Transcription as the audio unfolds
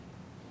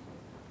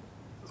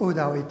O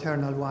thou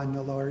eternal one,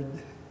 O Lord,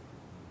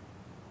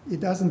 it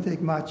doesn't take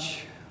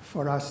much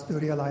for us to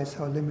realize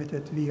how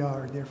limited we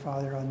are, dear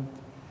Father,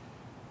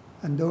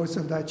 and those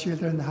of thy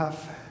children have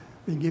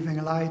been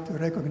given light to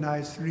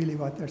recognize really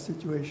what their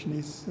situation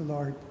is, O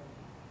Lord.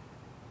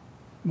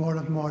 More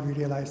and more we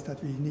realize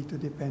that we need to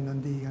depend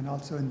on thee, and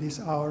also in this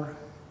hour,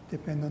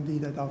 depend on thee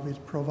that thou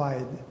wilt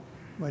provide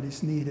what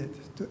is needed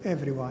to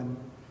everyone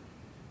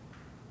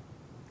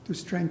to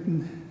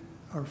strengthen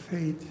our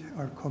faith,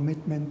 our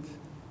commitment,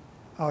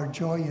 our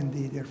joy in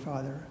thee, dear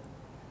Father,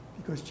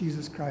 because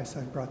Jesus Christ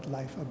has brought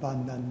life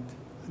abundant,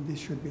 and this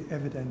should be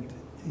evident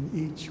in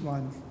each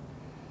one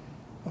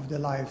of the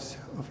lives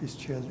of his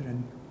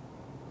children.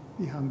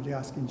 We humbly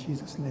ask in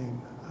Jesus'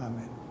 name,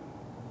 amen.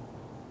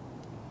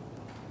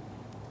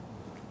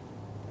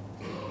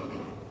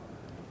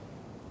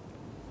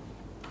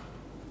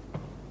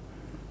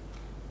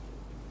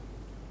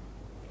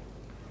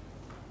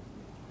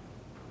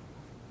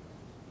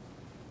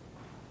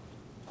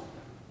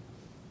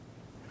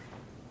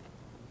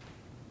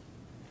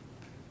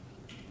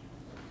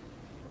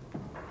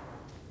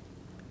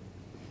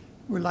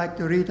 We'd like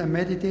to read and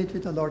meditate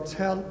with the Lord's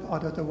help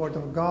out of the Word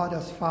of God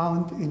as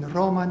found in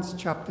Romans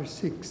chapter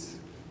 6.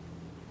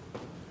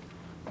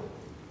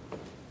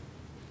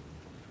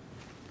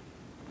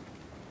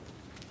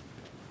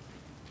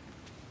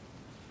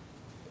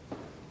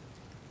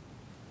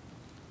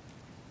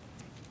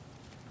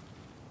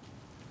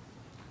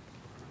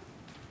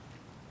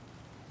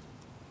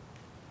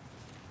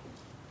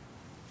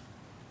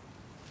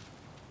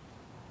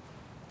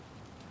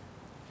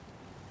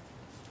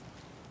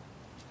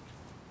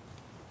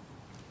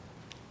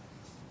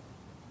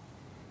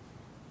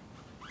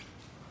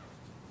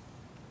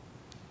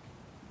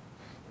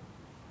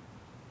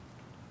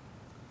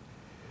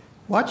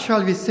 What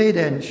shall we say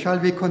then? Shall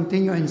we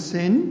continue in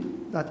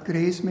sin, that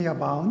grace may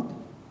abound?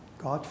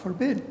 God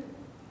forbid.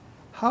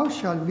 How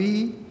shall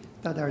we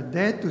that are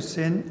dead to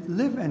sin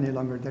live any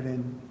longer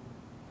therein?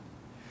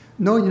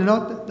 Know ye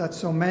not that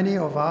so many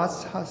of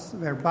us as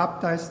were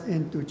baptized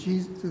into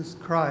Jesus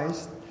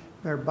Christ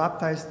were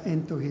baptized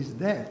into his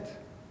death?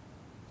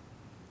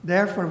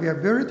 Therefore we are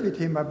buried with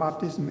him by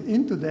baptism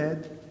into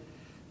death,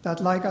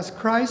 that like as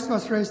Christ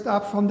was raised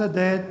up from the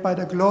dead by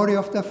the glory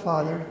of the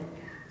Father,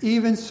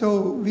 even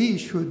so we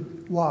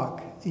should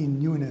walk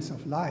in newness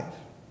of life.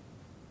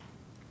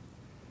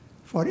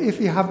 For if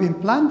we have been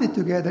planted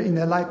together in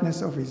the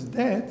likeness of his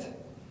death,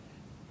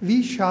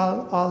 we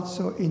shall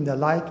also in the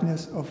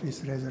likeness of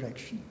his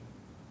resurrection.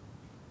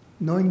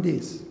 Knowing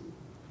this,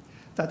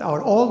 that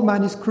our old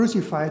man is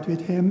crucified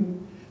with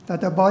him,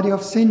 that the body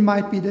of sin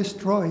might be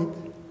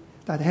destroyed,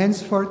 that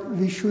henceforth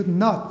we should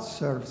not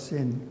serve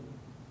sin.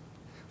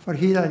 For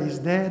he that is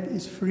dead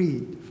is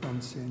freed from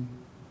sin.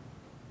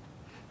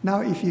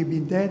 Now, if ye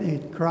be dead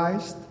in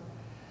Christ,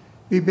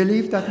 we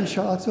believe that we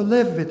shall also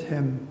live with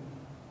him,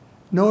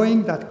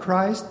 knowing that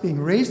Christ, being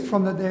raised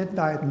from the dead,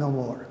 died no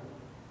more.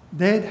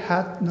 Death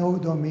hath no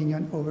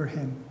dominion over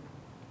him.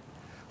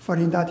 For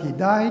in that he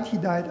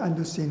died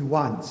unto sin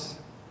once.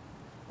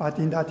 But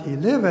in that he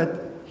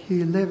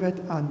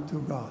liveth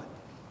unto God.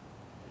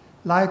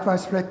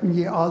 Likewise reckon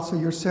ye also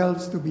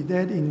yourselves to be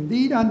dead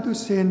indeed unto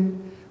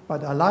sin,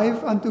 but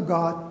alive unto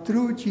God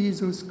through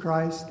Jesus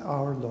Christ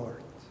our Lord.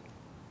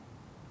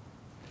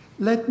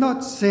 Let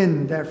not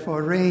sin,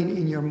 therefore, reign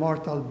in your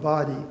mortal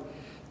body,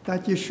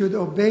 that you should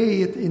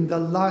obey it in the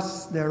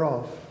lusts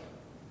thereof.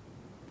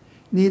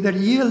 Neither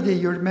yield ye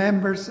your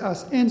members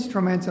as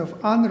instruments of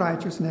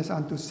unrighteousness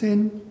unto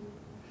sin,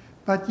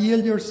 but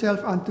yield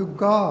yourself unto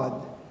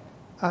God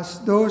as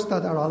those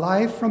that are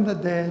alive from the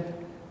dead,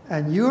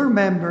 and your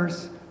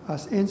members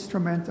as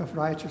instruments of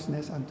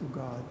righteousness unto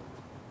God.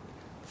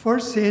 For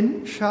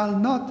sin shall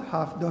not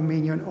have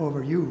dominion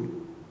over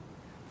you,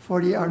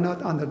 for ye are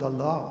not under the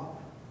law,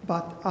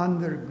 but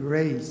under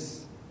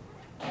grace.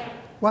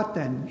 What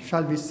then?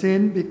 Shall we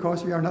sin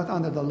because we are not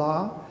under the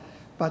law,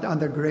 but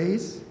under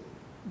grace?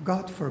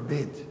 God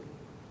forbid.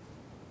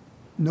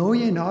 Know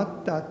ye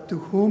not that to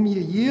whom ye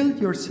yield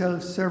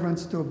yourselves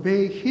servants to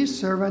obey, his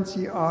servants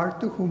ye are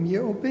to whom ye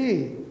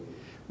obey,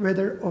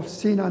 whether of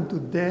sin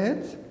unto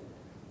death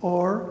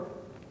or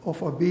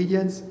of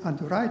obedience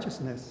unto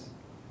righteousness?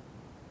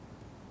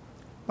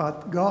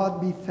 But God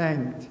be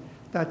thanked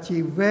that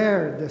ye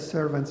were the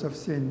servants of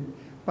sin,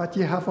 but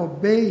ye have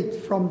obeyed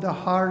from the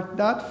heart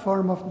that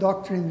form of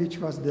doctrine which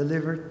was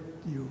delivered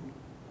you.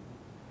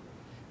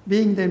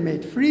 Being then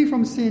made free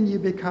from sin, ye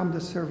become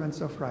the servants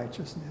of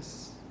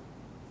righteousness.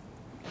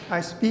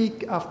 I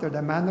speak after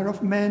the manner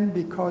of men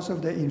because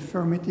of the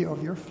infirmity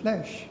of your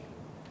flesh.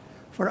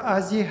 For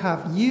as ye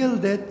have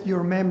yielded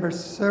your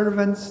members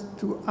servants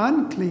to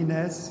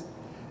uncleanness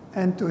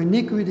and to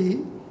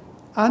iniquity,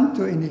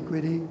 unto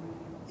iniquity,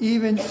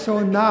 even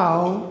so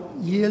now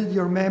yield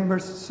your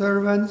members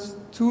servants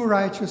to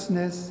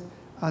righteousness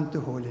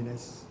unto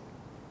holiness.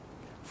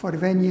 For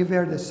when ye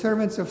were the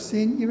servants of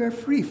sin, ye were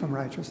free from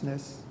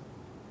righteousness.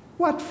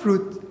 What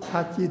fruit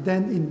hath ye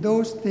then in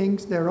those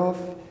things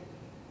whereof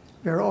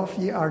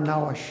ye are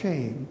now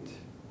ashamed?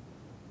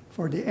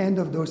 For the end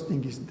of those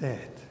things is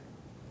death.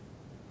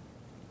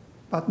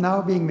 But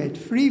now being made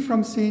free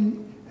from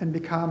sin and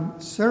become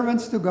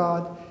servants to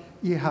God,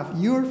 ye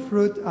have your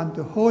fruit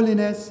unto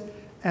holiness,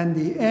 and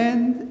the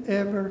end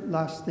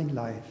everlasting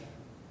life.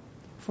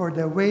 For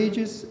the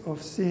wages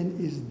of sin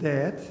is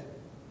death,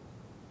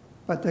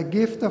 but the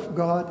gift of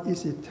God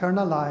is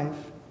eternal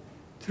life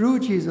through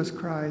Jesus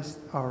Christ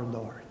our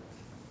Lord.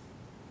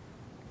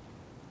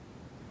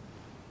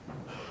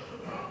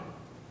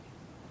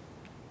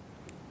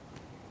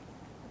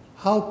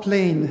 How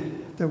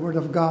plain the Word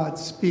of God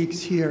speaks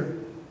here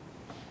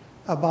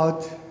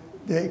about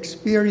the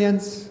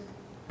experience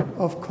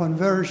of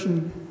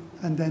conversion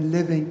and then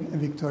living a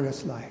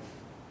victorious life.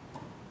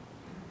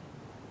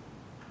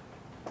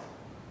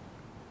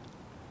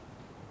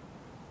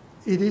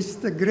 It is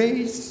the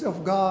grace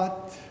of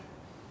God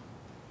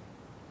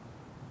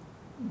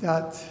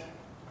that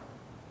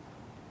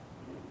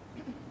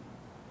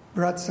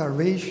brought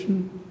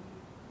salvation,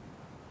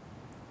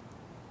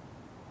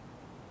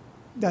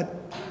 that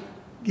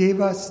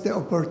gave us the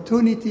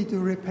opportunity to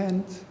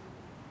repent,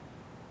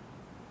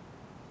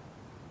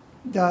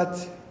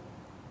 that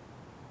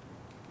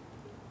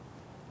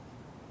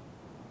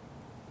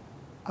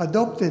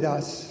adopted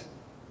us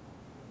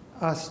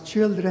as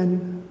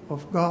children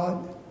of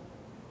God,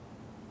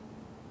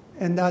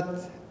 and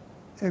that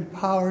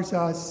empowers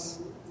us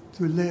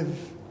to live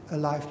a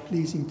life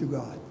pleasing to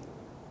God.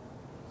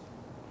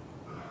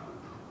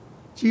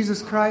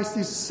 Jesus Christ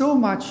is so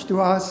much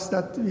to us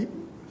that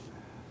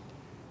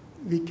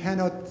we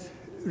cannot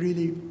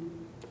really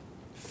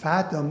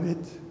fathom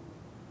it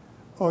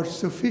or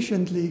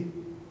sufficiently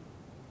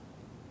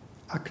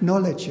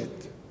acknowledge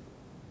it.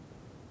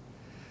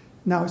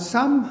 Now,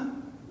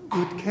 some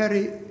would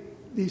carry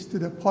this to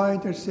the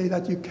point or say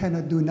that you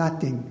cannot do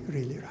nothing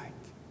really right.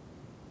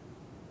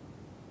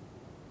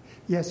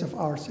 Yes, of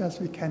ourselves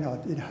we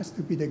cannot. It has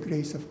to be the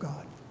grace of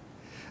God.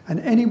 And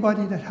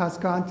anybody that has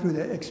gone through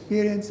the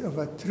experience of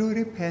a true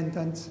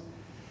repentance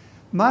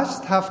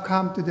must have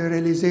come to the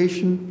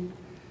realization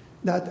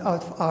that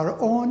of our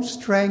own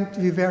strength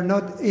we were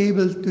not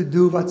able to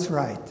do what's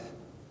right.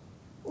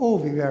 Oh,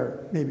 we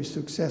were maybe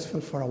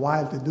successful for a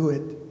while to do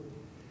it.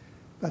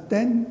 But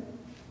then,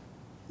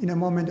 in a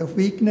moment of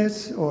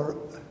weakness or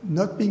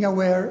not being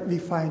aware, we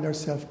find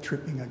ourselves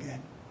tripping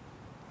again.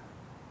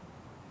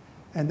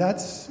 And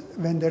that's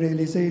when the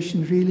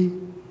realization really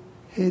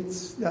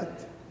hits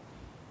that,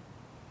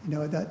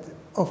 that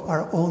of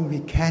our own we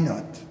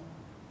cannot.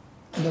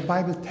 And the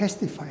Bible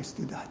testifies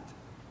to that.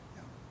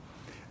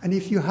 And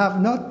if you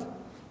have not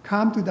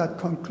come to that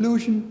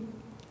conclusion,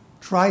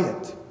 try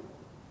it.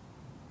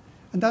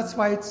 And that's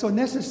why it's so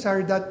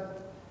necessary that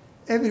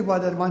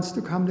everyone that wants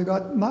to come to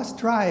God must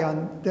try.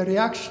 And the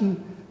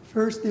reaction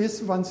first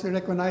is, once he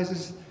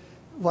recognizes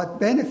what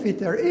benefit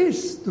there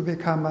is to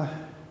become a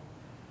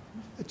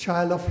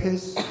child of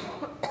his,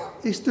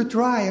 is to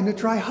try and to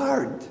try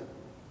hard.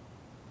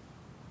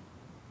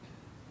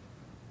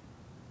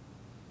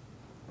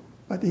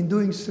 But in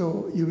doing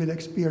so, you will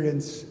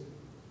experience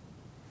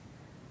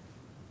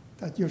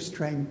that your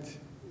strength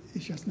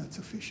is just not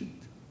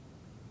sufficient.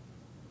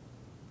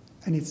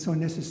 And it's so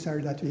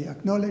necessary that we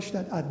acknowledge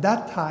that at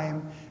that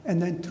time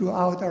and then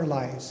throughout our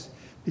lives,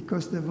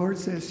 because the word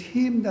says,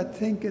 him that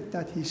thinketh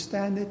that he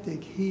standeth,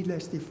 take heed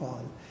lest he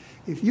fall.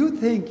 If you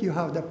think you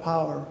have the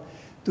power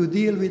to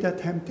deal with a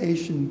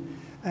temptation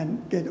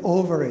and get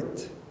over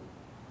it,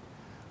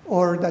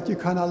 or that you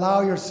can allow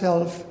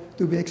yourself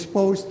to be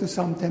exposed to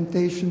some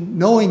temptation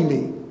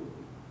knowingly,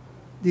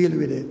 deal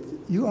with it,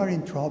 you are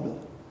in trouble.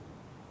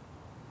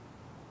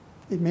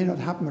 It may not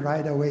happen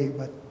right away,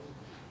 but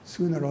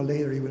sooner or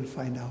later you will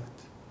find out.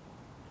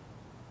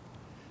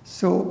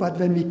 So, but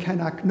when we can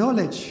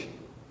acknowledge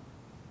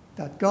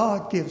that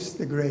God gives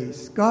the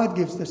grace, God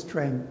gives the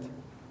strength,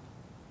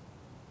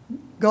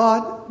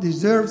 God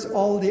deserves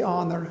all the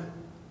honor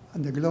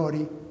and the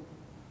glory,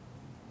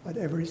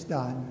 whatever is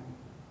done,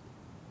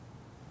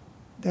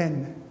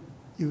 then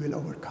you will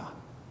overcome.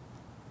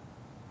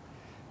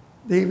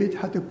 David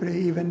had to pray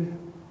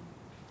even,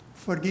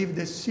 forgive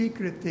the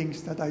secret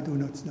things that I do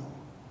not know.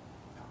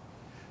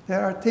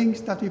 There are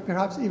things that we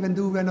perhaps even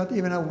do we're not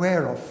even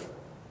aware of.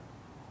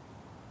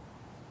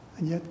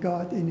 And yet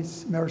God, in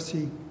his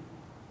mercy,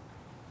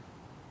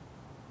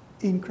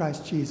 in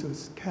Christ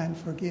Jesus, can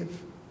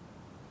forgive.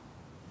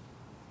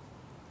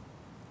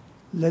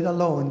 Let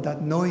alone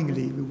that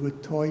knowingly we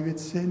would toy with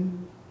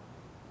sin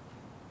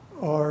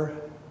or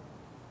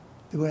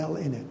dwell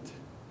in it.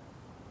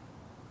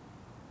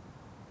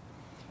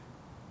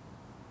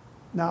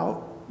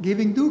 Now,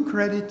 giving due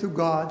credit to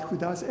God, who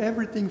does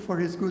everything for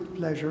his good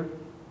pleasure,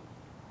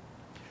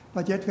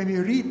 but yet when we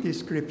read this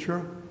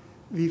scripture,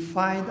 we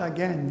find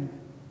again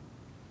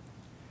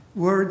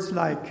words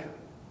like,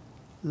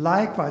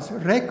 likewise,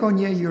 reckon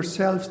ye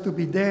yourselves to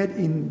be dead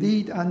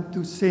indeed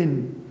unto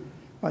sin,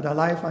 but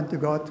alive unto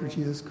God through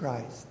Jesus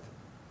Christ.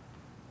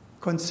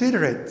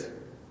 Consider it,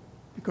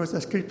 because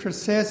the scripture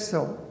says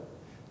so,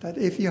 that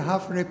if you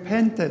have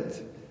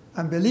repented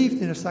and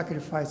believed in the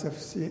sacrifice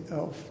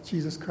of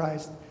Jesus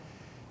Christ,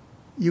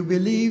 you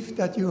believe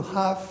that you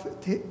have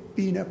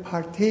been a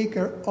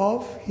partaker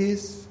of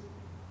his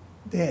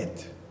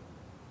death.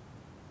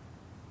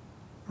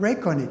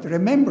 Reckon it,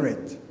 remember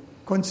it,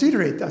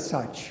 consider it as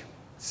such,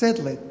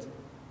 settle it.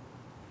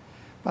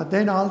 But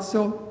then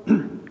also,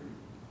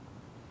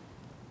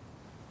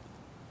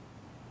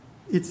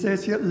 it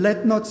says here,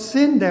 let not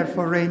sin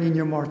therefore reign in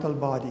your mortal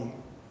body.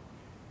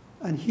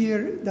 And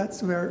here,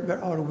 that's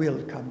where our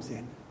will comes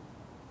in.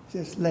 It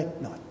says,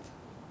 let not.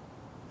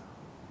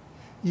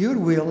 Your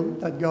will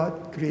that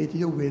God created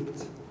you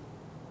with,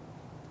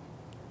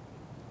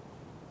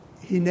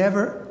 he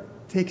never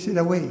takes it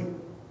away.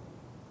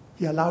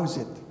 He allows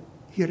it.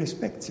 He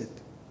respects it.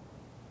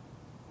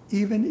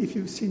 Even if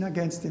you sin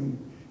against him,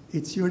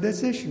 it's your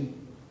decision.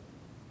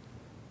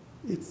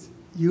 It's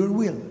your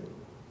will.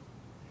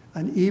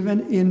 And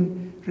even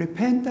in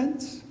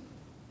repentance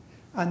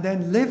and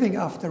then living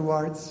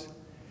afterwards,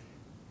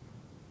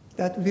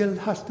 that will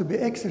has to be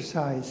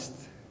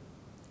exercised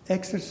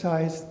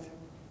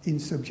in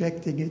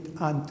subjecting it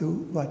unto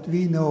what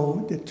we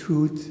know the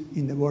truth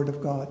in the Word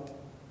of God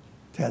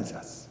tells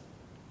us.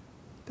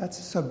 That's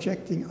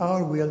subjecting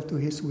our will to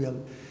his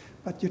will.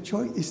 But your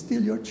choice is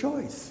still your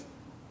choice.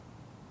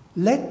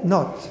 Let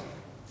not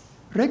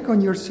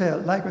reckon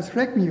yourself, likewise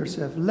reckon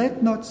yourself,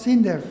 let not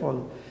sin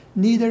therefore,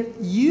 neither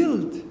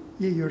yield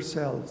ye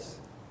yourselves.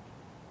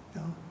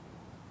 No.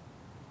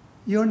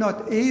 You're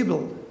not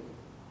able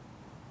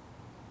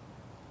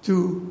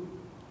to,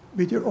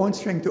 with your own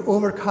strength, to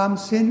overcome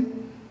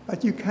sin,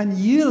 but you can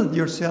yield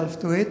yourself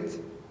to it.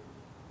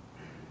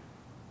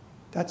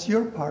 That's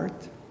your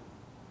part.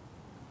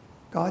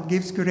 God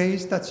gives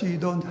grace that so you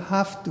don't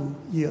have to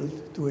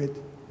yield to it.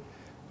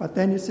 But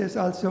then it says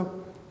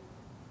also,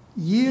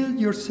 yield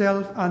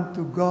yourself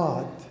unto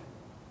God.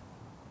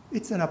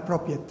 It's an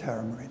appropriate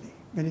term, really.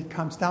 When it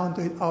comes down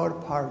to it, our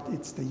part,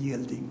 it's the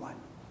yielding one.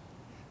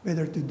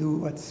 Whether to do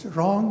what's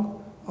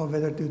wrong or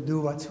whether to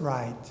do what's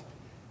right.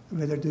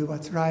 Whether to do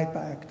what's right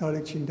by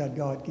acknowledging that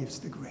God gives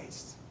the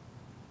grace.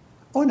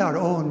 On our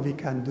own, we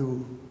can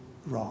do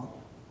wrong.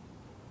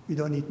 We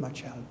don't need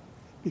much help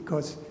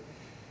because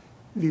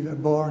we were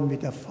born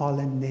with a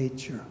fallen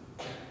nature.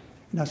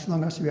 And as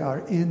long as we are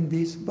in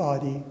this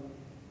body,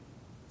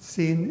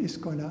 sin is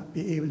going to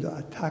be able to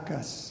attack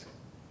us.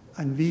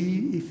 And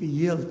if we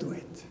yield to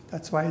it,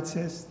 that's why it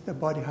says the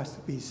body has to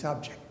be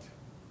subject.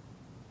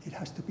 It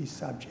has to be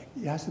subject.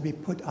 It has to be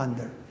put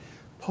under.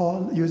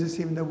 Paul uses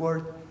even the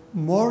word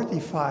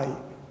mortify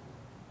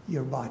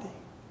your body,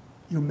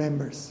 your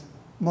members.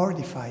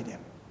 Mortify them.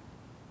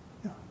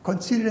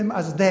 Consider them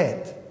as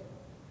dead,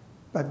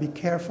 but be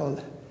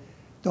careful.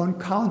 Don't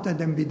count on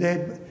them be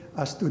dead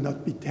as to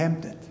not be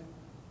tempted.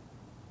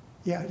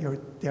 Yeah,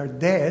 they're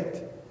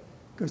dead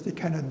because they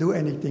cannot do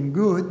anything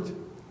good,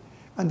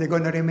 and they're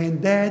going to remain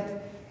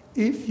dead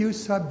if you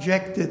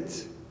subject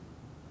it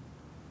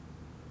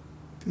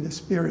to the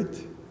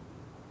Spirit,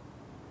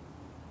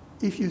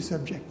 if you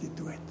subject it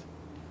to it.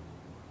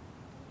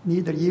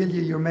 Neither yield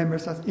ye your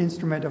members as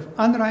instrument of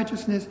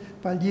unrighteousness,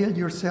 but yield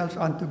yourselves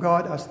unto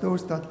God as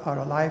those that are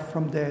alive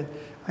from dead,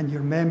 and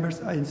your members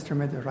are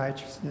instrument of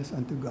righteousness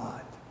unto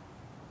God.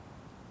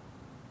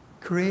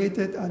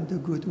 Created unto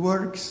good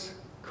works,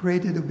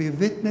 created to be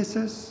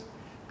witnesses,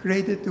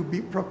 created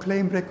to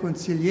proclaim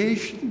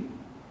reconciliation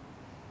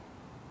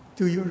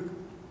to your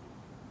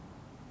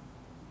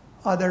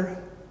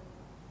other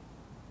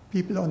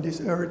people on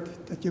this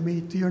earth that you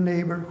meet, to your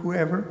neighbor,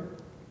 whoever,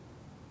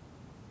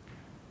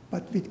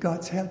 but with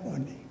God's help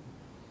only.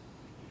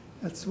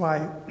 That's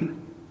why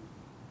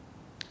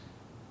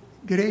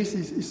grace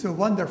is so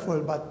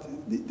wonderful, but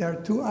there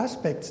are two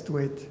aspects to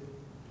it.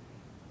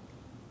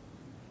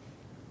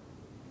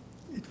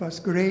 It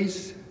was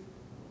grace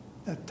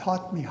that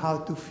taught me how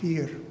to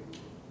fear.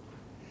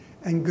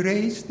 And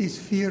grace, this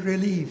fear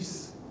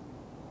relieves.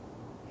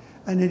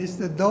 And it is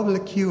the double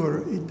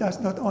cure. It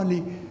does not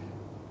only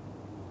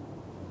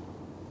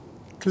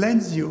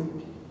cleanse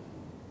you,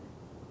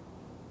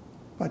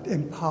 but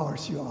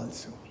empowers you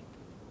also.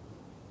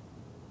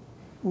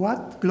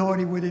 What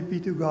glory would it be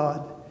to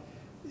God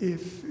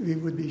if we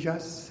would be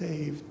just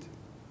saved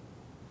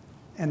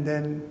and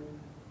then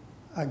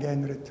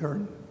again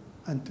return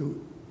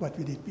unto what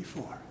we did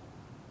before?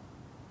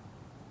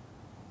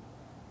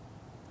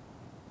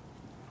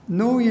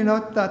 Know ye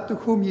not that to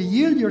whom ye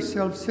yield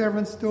yourselves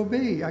servants to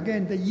obey?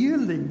 Again, the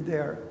yielding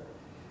there.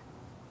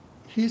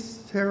 His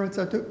servants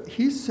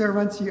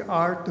ye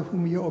are to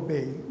whom ye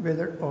obey,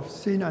 whether of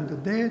sin unto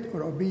death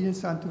or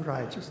obedience unto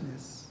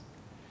righteousness.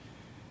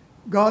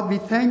 God, we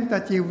thank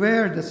that ye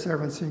were the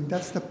servants.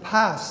 That's the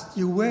past,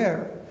 you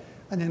were.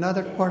 And in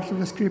another part of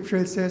the scripture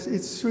it says,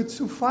 it should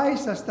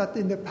suffice us that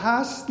in the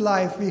past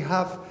life we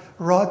have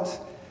wrought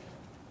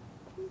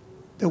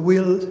the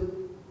will,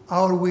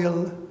 our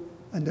will,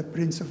 and the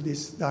prince of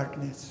this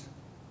darkness.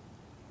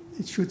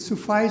 It should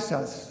suffice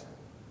us.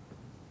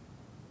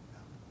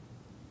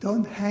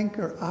 Don't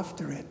hanker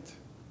after it.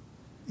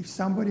 If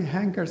somebody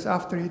hankers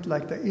after it,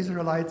 like the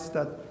Israelites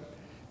that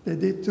they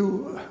did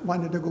too,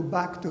 wanted to go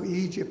back to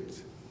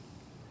Egypt,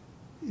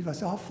 it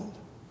was awful.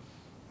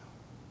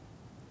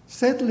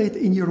 Settle it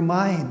in your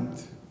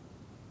mind.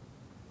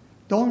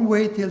 Don't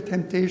wait till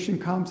temptation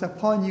comes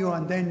upon you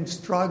and then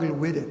struggle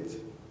with it.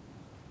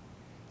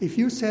 If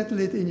you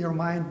settle it in your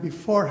mind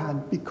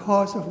beforehand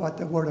because of what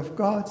the Word of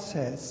God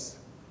says,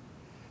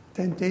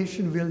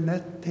 temptation will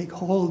not take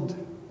hold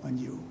on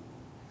you.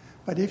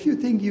 But if you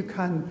think you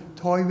can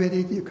toy with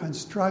it, you can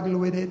struggle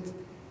with it,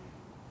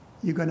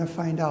 you're going to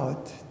find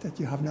out that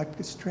you have not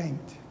the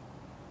strength,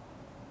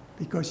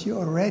 because you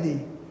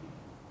already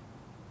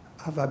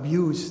have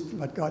abused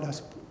what God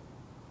has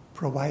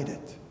provided.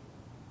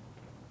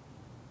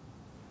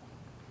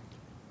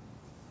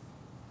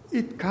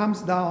 It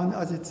comes down,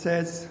 as it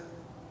says,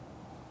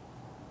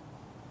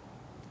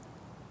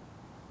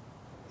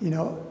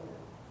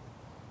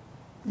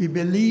 we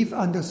believe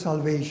unto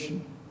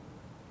salvation,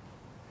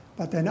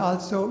 but then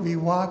also we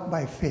walk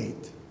by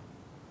faith.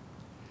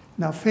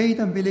 Now, faith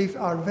and belief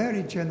are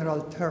very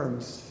general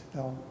terms,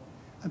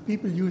 and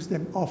people use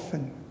them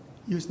often.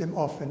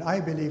 I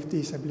believe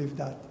this, I believe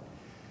that.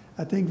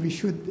 I think we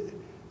should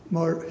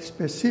more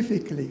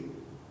specifically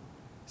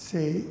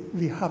say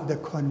we have the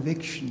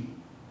conviction,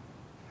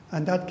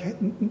 and that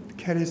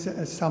carries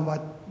a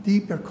somewhat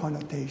deeper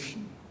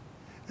connotation.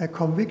 A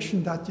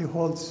conviction that you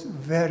hold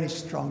very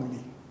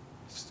strongly,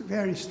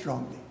 very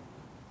strongly.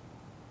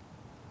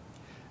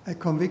 A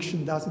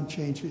conviction doesn't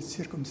change with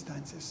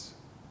circumstances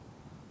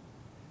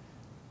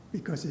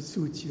because it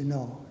suits you.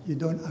 No, you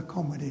don't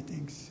accommodate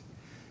things.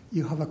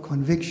 You have a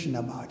conviction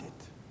about it.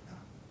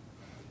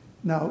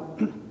 Now,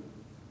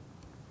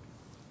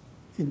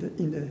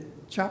 in the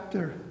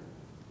chapter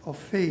of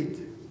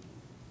faith,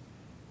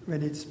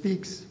 when it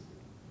speaks,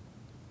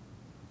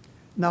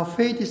 now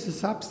faith is the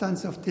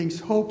substance of things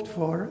hoped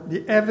for,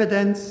 the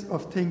evidence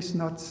of things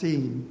not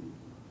seen.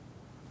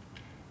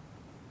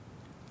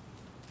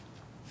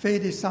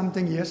 Faith is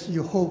something, yes,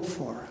 you hope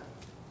for.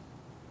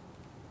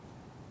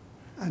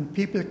 And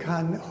people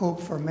can hope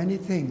for many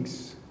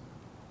things.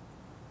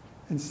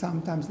 And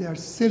sometimes they are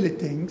silly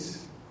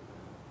things.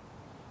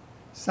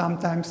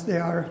 Sometimes they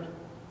are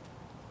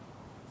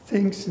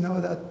things,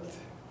 that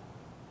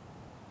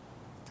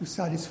to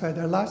satisfy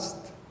their lust.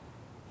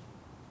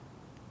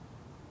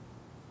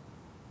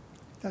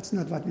 That's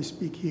not what we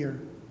speak here.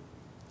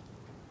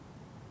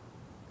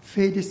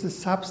 Faith is the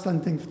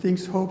substance of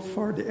things hoped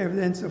for, the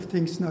evidence of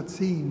things not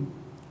seen.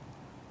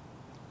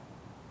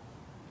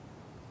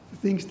 The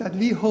things that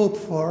we hope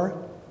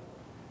for,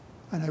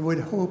 and I would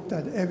hope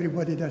that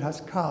everybody that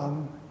has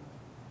come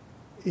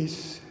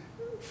is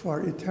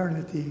for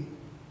eternity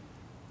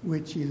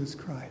with Jesus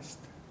Christ.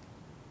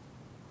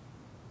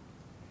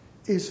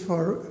 Is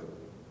for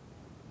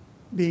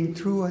being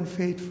true and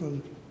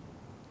faithful,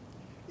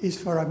 is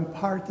for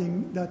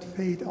imparting that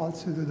faith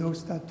also to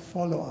those that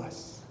follow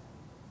us,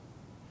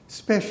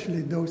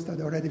 especially those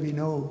that already we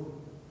know,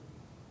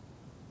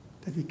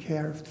 that we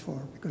cared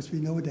for because we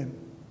know them.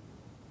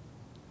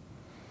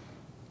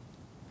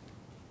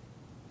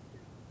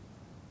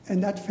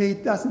 And that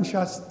faith doesn't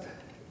just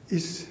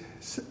is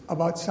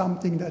about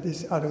something that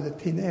is out of the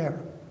thin air.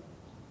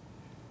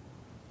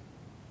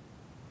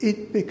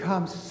 It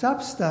becomes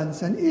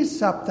substance and is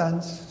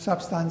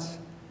substance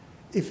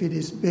if it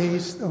is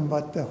based on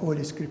what the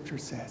Holy Scripture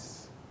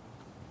says.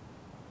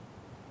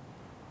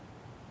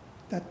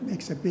 That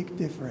makes a big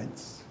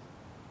difference.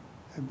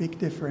 A big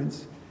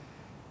difference.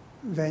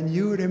 When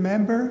you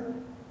remember,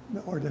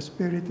 or the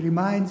Spirit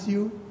reminds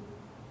you,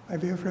 by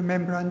way of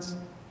remembrance,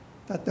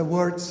 that the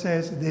Word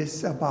says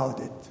this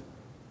about it,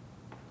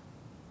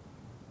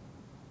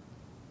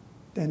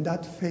 then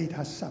that faith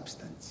has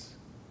substance,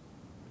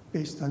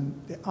 based on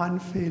the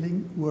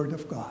unfailing Word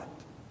of God.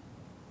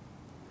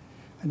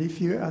 And if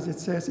you, as it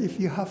says, if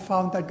you have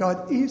found that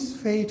God is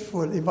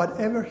faithful in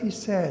whatever He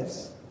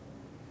says,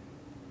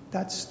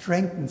 that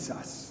strengthens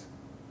us.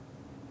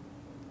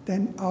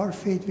 Then our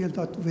faith will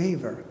not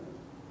waver.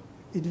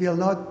 It will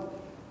not,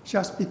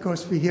 just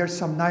because we hear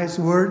some nice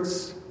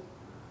words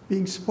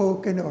being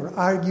spoken or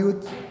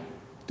argued,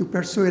 to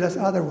persuade us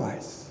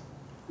otherwise,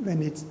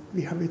 when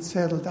we have it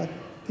settled that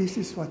this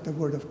is what the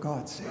Word of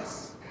God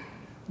says.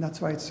 And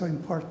that's why it's so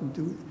important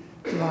to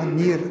draw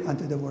near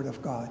unto the Word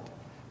of God.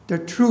 The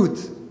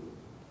truth,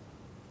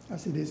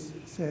 as it is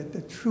said,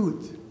 the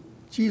truth.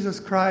 Jesus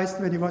Christ,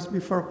 when He was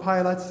before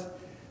Pilate,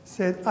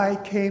 said, I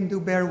came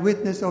to bear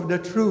witness of the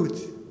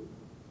truth.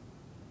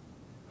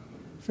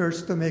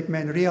 First, to make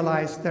men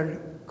realize their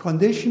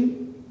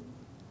condition,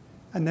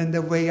 and then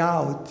the way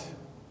out,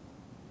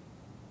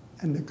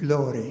 and the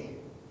glory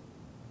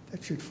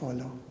that should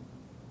follow.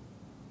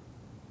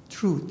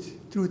 Truth.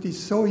 Truth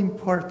is so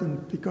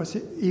important, because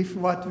if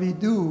what we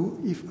do,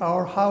 if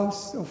our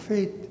house of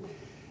faith,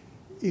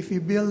 if we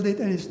build it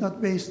and it's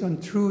not based on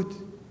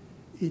truth,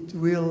 it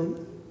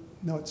will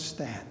not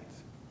stand.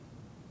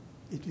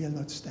 It will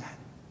not stand.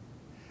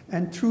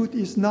 And truth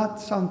is not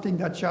something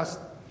that just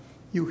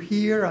you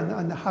hear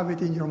and have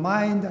it in your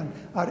mind and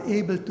are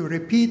able to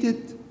repeat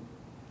it,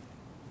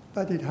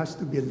 but it has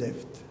to be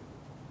lived.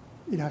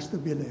 It has to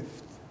be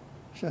lived.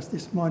 Just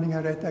this morning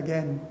I read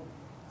again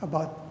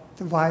about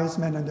the wise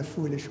man and the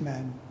foolish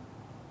man.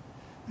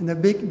 And the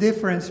big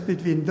difference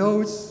between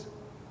those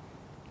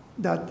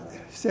that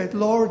said,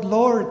 Lord,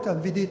 Lord,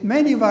 and we did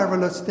many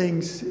marvelous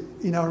things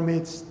in our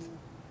midst,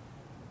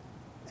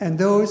 and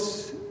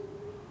those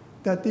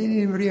that didn't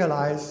even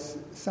realize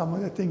some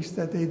of the things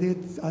that they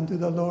did unto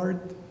the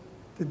Lord,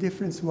 the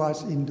difference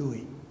was in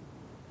doing.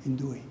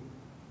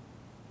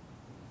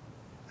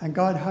 And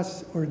God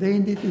has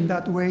ordained it in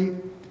that way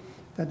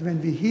that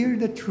when we hear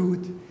the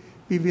truth,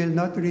 we will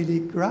not really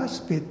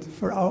grasp it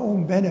for our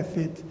own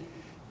benefit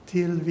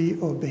till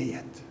we obey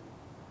it.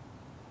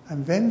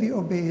 And when we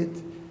obey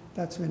it,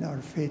 that's when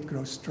our faith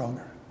grows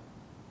stronger.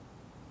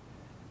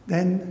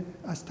 Then,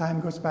 as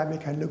time goes by, we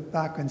can look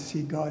back and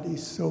see God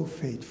is so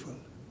faithful.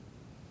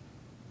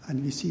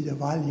 And we see the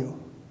value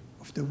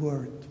of the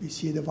word. We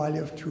see the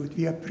value of truth.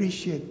 We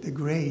appreciate the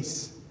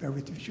grace by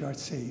which we are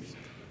saved.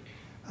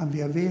 And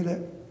we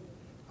avail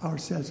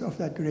ourselves of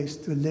that grace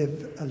to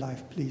live a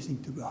life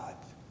pleasing to God.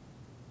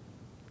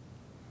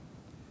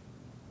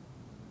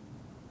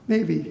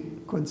 Maybe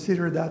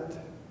consider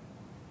that,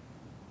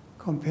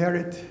 compare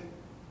it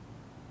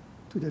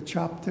to the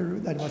chapter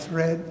that was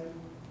read,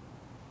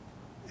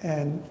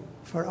 and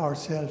for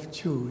ourselves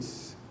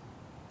choose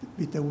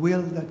with the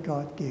will that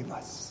God gave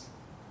us.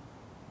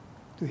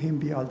 To him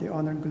be all the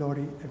honor and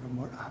glory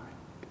evermore. Amen.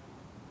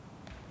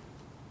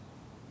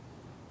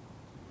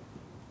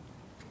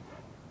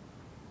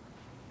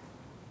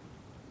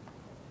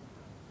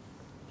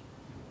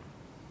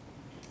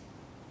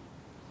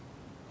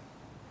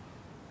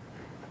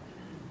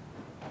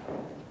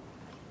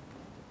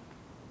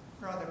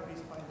 Brother,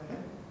 please find the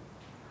hymn.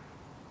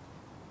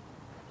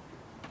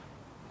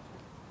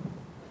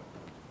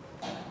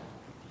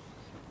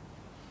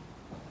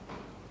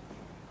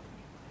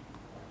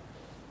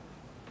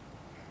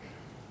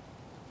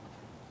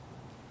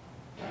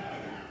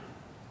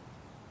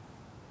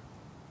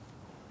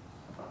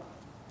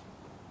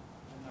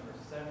 Number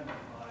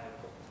 75,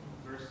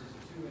 verses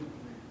 2 and 3.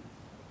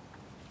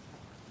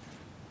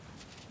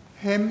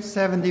 Hymn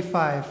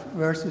 75,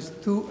 verses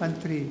 2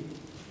 and 3.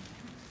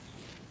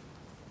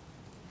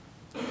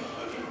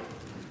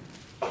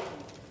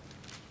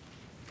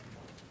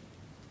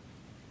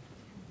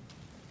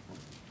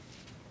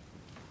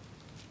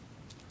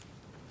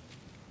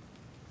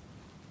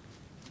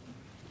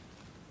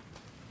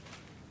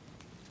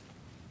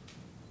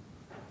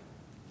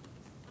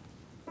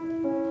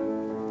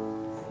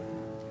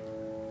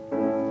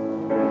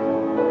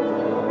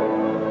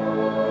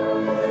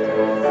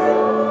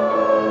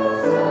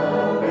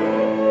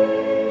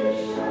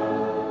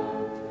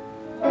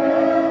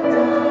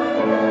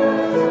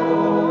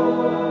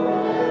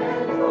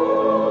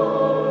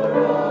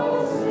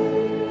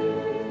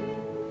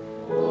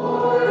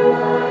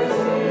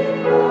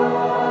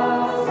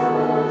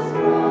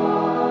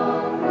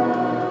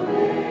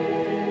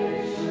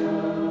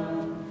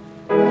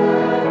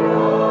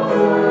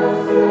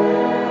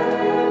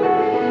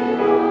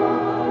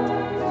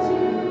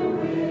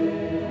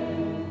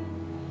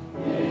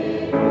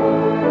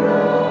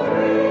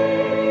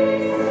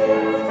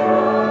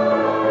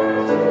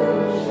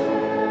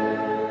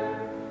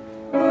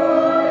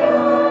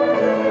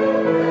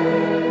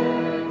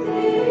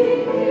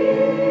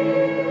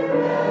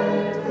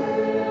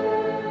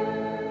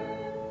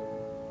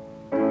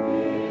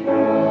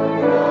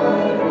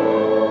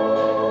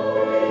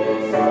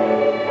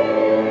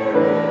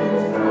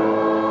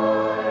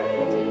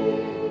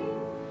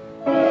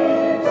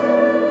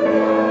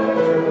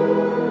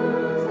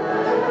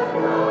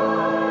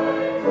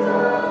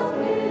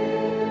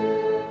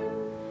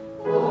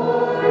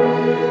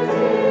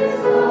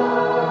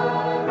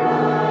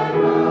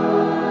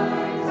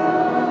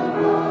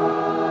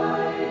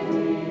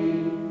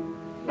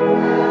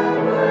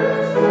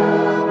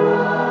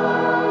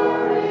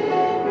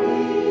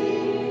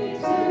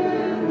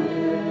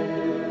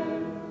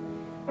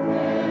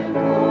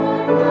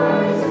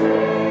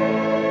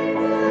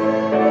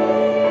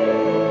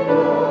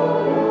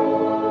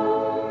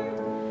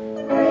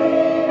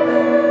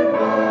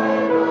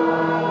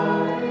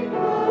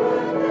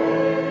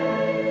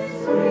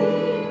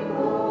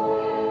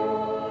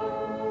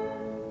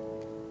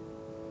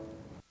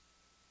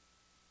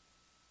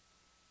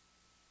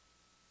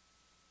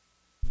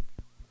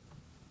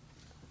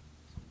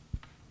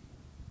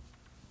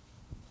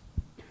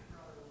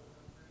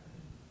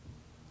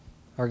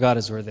 Our God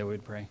is worthy that we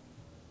would pray.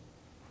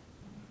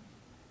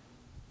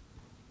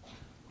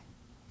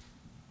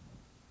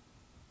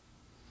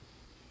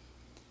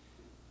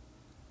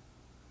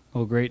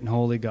 O great and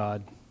holy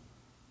God,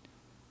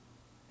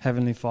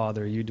 Heavenly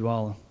Father, you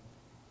dwell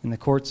in the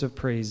courts of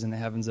praise in the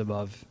heavens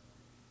above.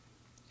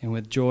 And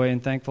with joy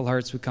and thankful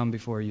hearts we come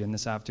before you in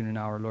this afternoon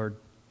hour, Lord,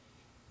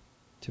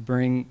 to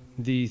bring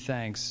thee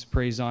thanks,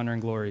 praise, honor,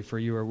 and glory, for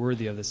you are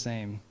worthy of the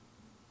same.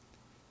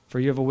 For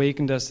you have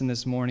awakened us in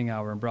this morning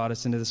hour and brought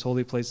us into this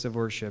holy place of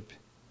worship.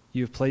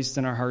 You have placed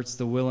in our hearts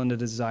the will and the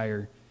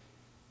desire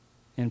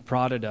and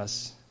prodded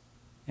us,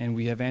 and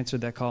we have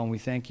answered that call, and we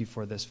thank you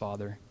for this,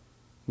 Father.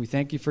 We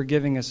thank you for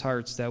giving us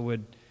hearts that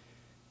would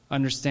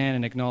understand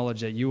and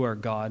acknowledge that you are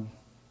God,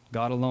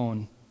 God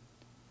alone,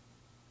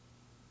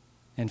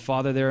 And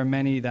Father, there are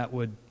many that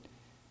would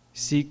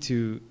seek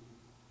to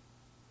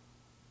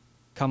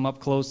come up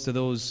close to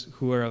those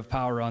who are of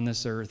power on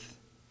this earth.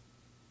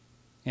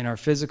 And our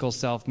physical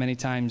self many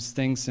times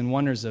thinks and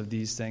wonders of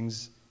these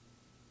things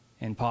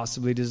and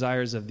possibly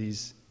desires of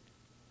these.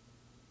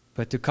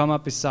 But to come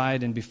up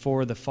beside and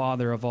before the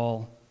Father of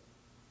all,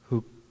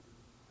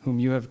 whom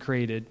you have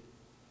created,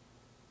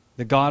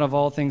 the God of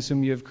all things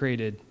whom you have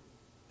created,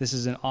 this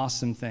is an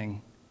awesome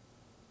thing.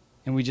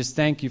 And we just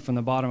thank you from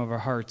the bottom of our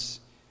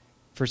hearts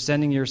for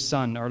sending your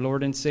Son, our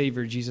Lord and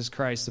Savior, Jesus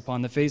Christ,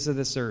 upon the face of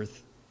this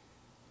earth,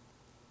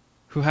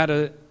 who had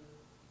a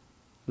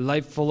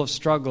life full of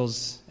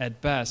struggles at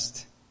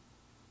best,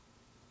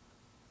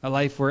 a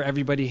life where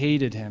everybody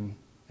hated him,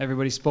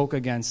 everybody spoke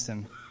against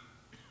him.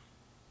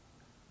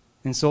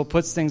 And so it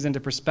puts things into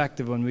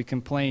perspective when we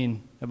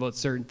complain about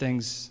certain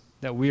things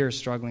that we are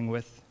struggling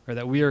with or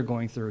that we are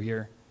going through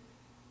here.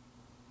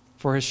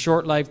 For his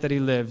short life that he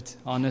lived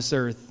on this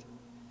earth,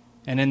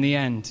 and in the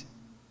end,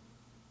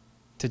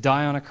 to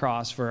die on a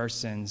cross for our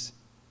sins.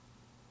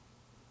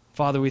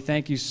 Father, we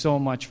thank you so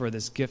much for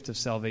this gift of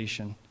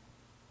salvation.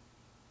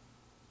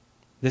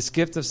 This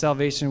gift of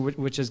salvation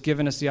which has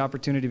given us the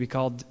opportunity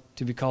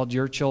to be called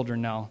your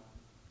children now,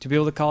 to be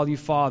able to call you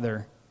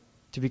Father,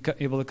 to be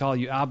able to call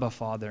you Abba,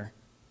 Father.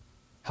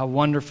 How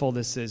wonderful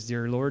this is,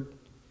 dear Lord.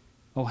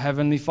 Oh,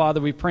 Heavenly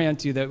Father, we pray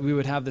unto you that we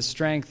would have the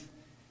strength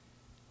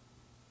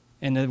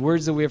and the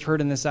words that we have heard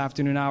in this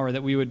afternoon hour,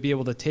 that we would be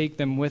able to take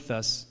them with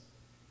us.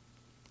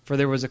 For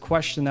there was a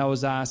question that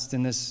was asked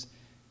in this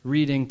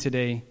reading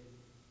today.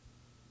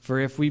 For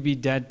if we be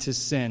dead to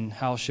sin,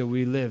 how shall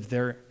we live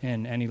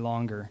therein any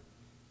longer?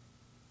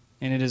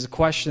 And it is a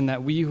question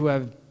that we who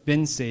have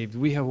been saved,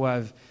 we who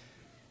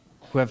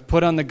have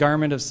put on the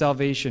garment of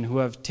salvation, who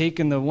have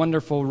taken the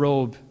wonderful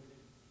robe,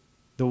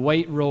 the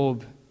white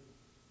robe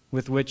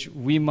with which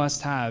we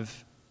must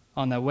have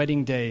on that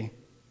wedding day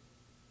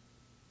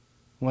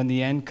when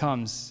the end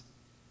comes.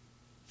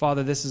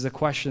 Father, this is a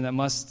question that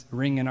must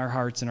ring in our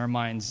hearts and our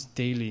minds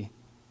daily.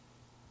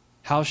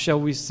 How shall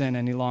we sin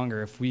any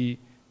longer if we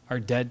are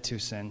dead to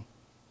sin?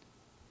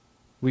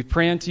 We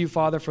pray unto you,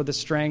 Father, for the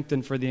strength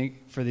and for the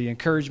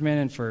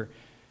encouragement and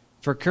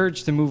for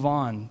courage to move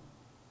on,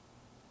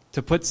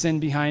 to put sin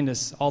behind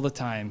us all the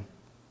time,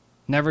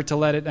 never to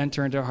let it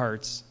enter into our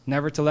hearts,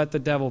 never to let the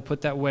devil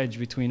put that wedge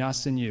between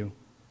us and you.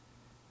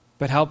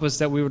 But help us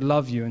that we would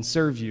love you and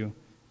serve you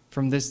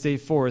from this day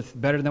forth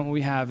better than what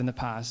we have in the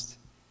past.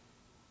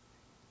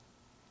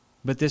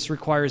 But this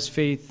requires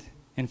faith,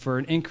 and for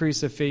an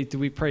increase of faith do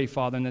we pray,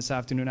 Father, in this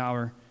afternoon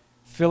hour.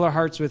 Fill our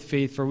hearts with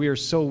faith, for we are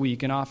so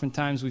weak, and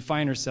oftentimes we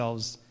find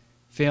ourselves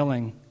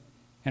failing,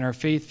 and our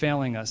faith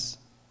failing us.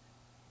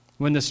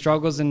 When the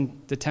struggles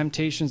and the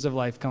temptations of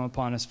life come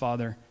upon us,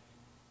 Father,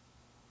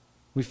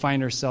 we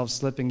find ourselves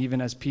slipping,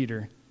 even as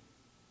Peter,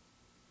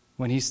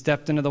 when he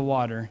stepped into the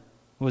water,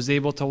 was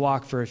able to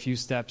walk for a few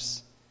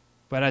steps.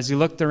 But as he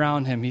looked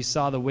around him, he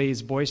saw the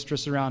waves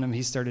boisterous around him.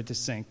 He started to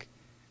sink.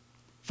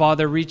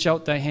 Father, reach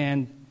out thy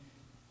hand,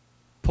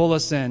 pull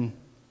us in,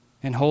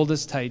 and hold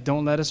us tight.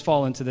 Don't let us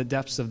fall into the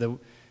depths of the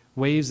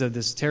waves of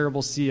this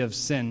terrible sea of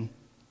sin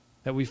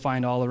that we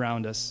find all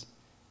around us.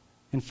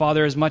 And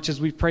Father, as much as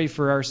we pray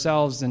for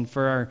ourselves and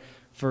for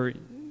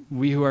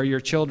we who are your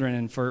children,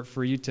 and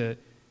for you to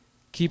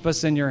keep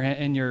us in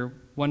your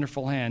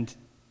wonderful hand,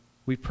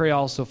 we pray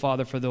also,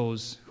 Father, for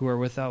those who are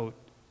without.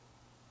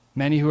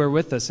 Many who are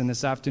with us in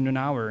this afternoon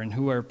hour and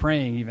who are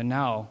praying even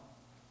now.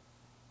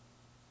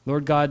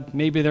 Lord God,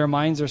 maybe their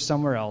minds are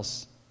somewhere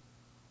else.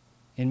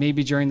 And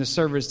maybe during the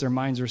service their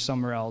minds are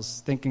somewhere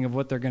else, thinking of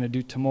what they're going to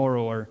do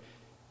tomorrow, or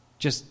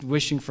just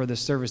wishing for the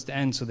service to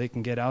end so they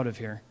can get out of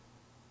here.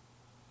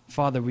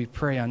 Father, we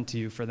pray unto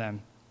you for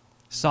them.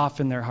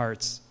 Soften their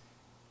hearts.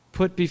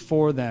 Put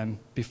before them,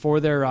 before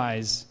their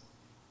eyes,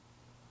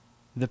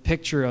 the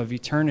picture of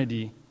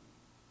eternity,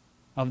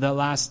 of that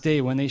last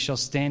day when they shall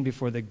stand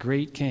before the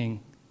great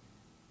King,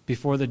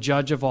 before the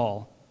Judge of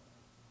all,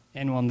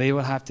 and when they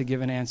will have to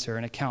give an answer,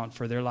 an account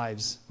for their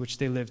lives, which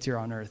they lived here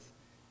on earth.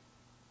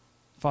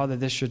 Father,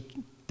 this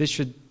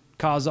should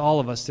cause all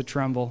of us to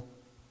tremble,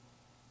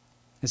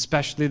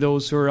 especially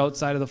those who are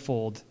outside of the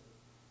fold,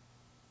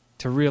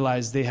 to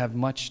realize they have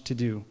much to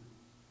do.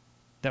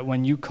 That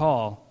when you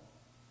call,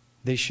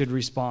 they should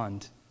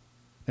respond.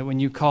 That when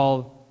you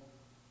call,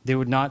 they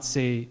would not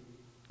say,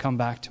 come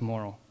back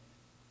tomorrow,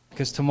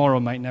 because tomorrow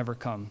might never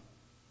come.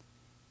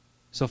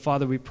 So,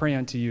 Father, we pray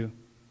unto you,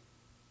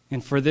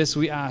 and for this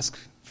we ask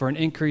for an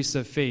increase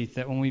of faith,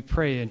 that when we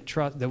pray and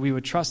trust, that we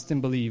would trust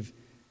and believe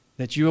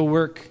that you will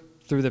work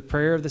through the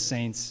prayer of the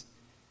saints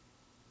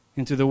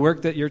and through the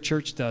work that your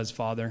church does,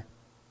 Father,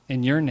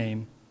 in your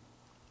name.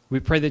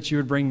 We pray that you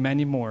would bring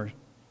many more,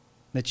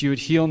 that you would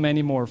heal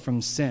many more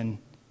from sin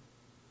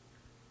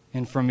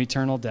and from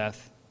eternal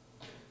death.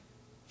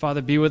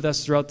 Father, be with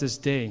us throughout this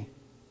day.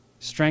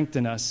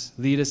 Strengthen us,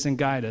 lead us, and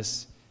guide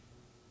us.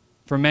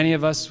 For many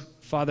of us,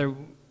 Father,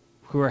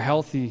 who are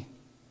healthy,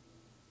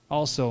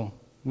 also,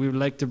 we would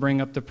like to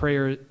bring up the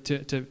prayer,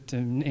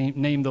 to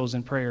name those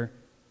in prayer,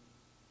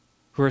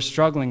 who are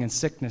struggling in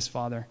sickness,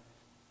 Father.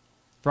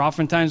 For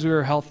oftentimes we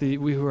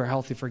who are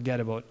healthy forget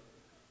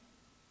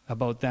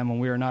about them when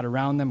we are not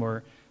around them,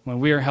 or when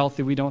we are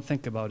healthy, we don't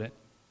think about it.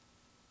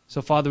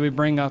 So, Father, we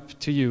bring up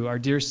to you our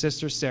dear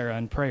sister Sarah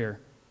in prayer.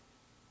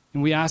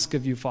 And we ask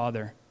of you,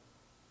 Father,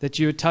 that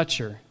you would touch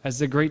her as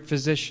the great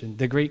physician,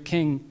 the great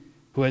King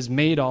who has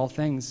made all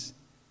things.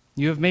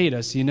 You have made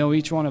us. You know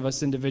each one of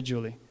us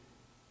individually.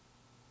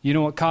 You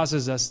know what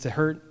causes us to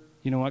hurt.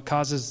 You know what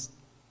causes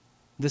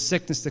the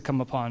sickness to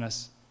come upon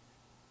us.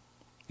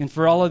 And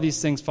for all of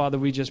these things, Father,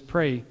 we just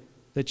pray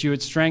that you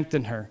would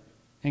strengthen her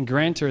and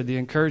grant her the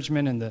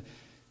encouragement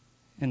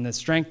and the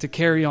strength to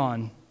carry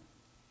on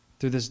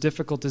through this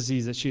difficult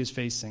disease that she is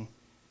facing.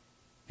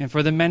 And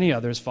for the many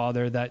others,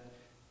 Father, that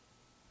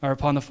are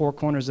upon the four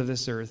corners of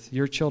this earth,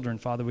 your children,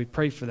 Father, we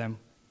pray for them,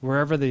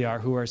 wherever they are,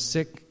 who are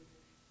sick,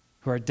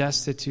 who are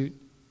destitute,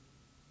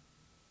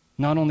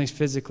 not only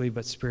physically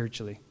but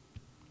spiritually.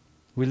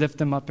 We lift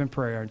them up in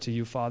prayer to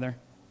you, Father.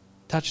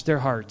 Touch their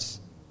hearts.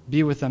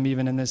 Be with them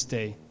even in this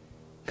day.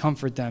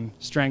 Comfort them,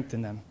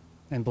 strengthen them,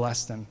 and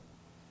bless them.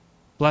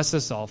 Bless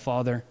us all,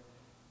 Father,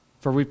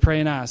 for we pray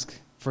and ask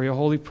for your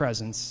holy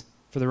presence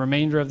for the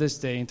remainder of this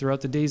day and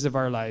throughout the days of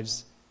our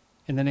lives,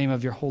 in the name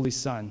of your Holy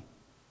Son,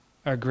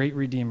 our great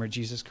Redeemer,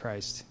 Jesus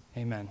Christ.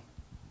 Amen.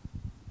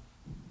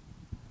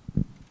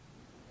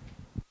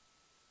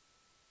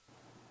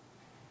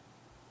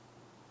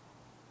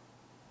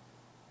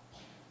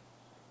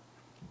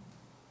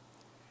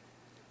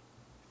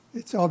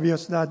 It's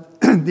obvious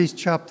that this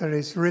chapter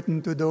is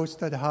written to those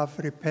that have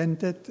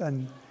repented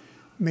and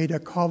made a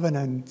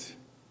covenant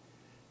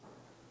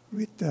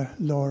with the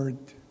Lord.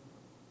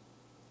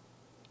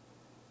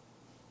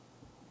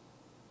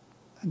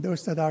 And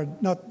those that are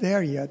not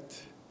there yet,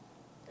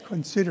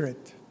 consider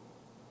it.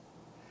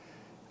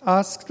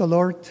 Ask the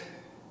Lord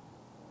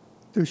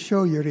to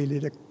show you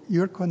really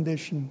your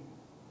condition.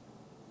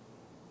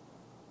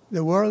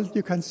 The world,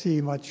 you can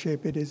see what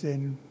shape it is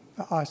in.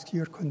 Ask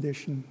your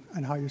condition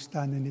and how you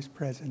stand in His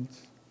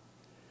presence.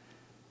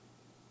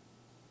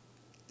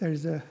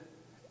 There's a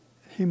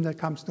hymn that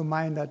comes to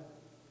mind that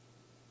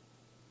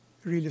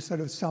really sort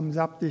of sums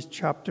up this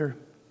chapter.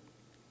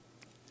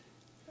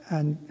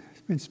 And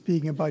it's been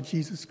speaking about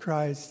Jesus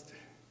Christ.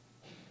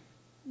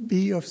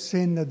 Be of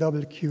sin a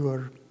double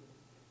cure.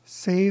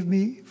 Save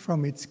me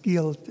from its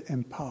guilt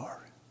and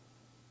power.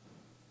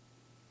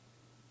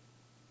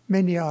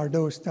 Many are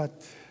those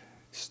that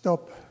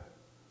stop,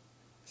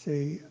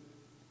 say,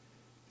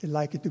 they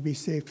like it to be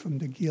saved from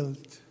the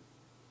guilt.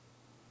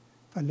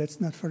 But let's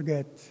not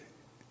forget,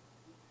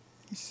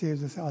 He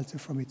saves us also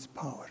from its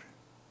power.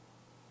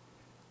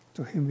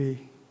 To Him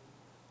be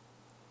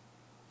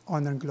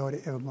honor and glory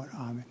evermore.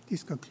 Amen.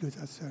 This concludes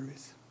our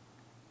service.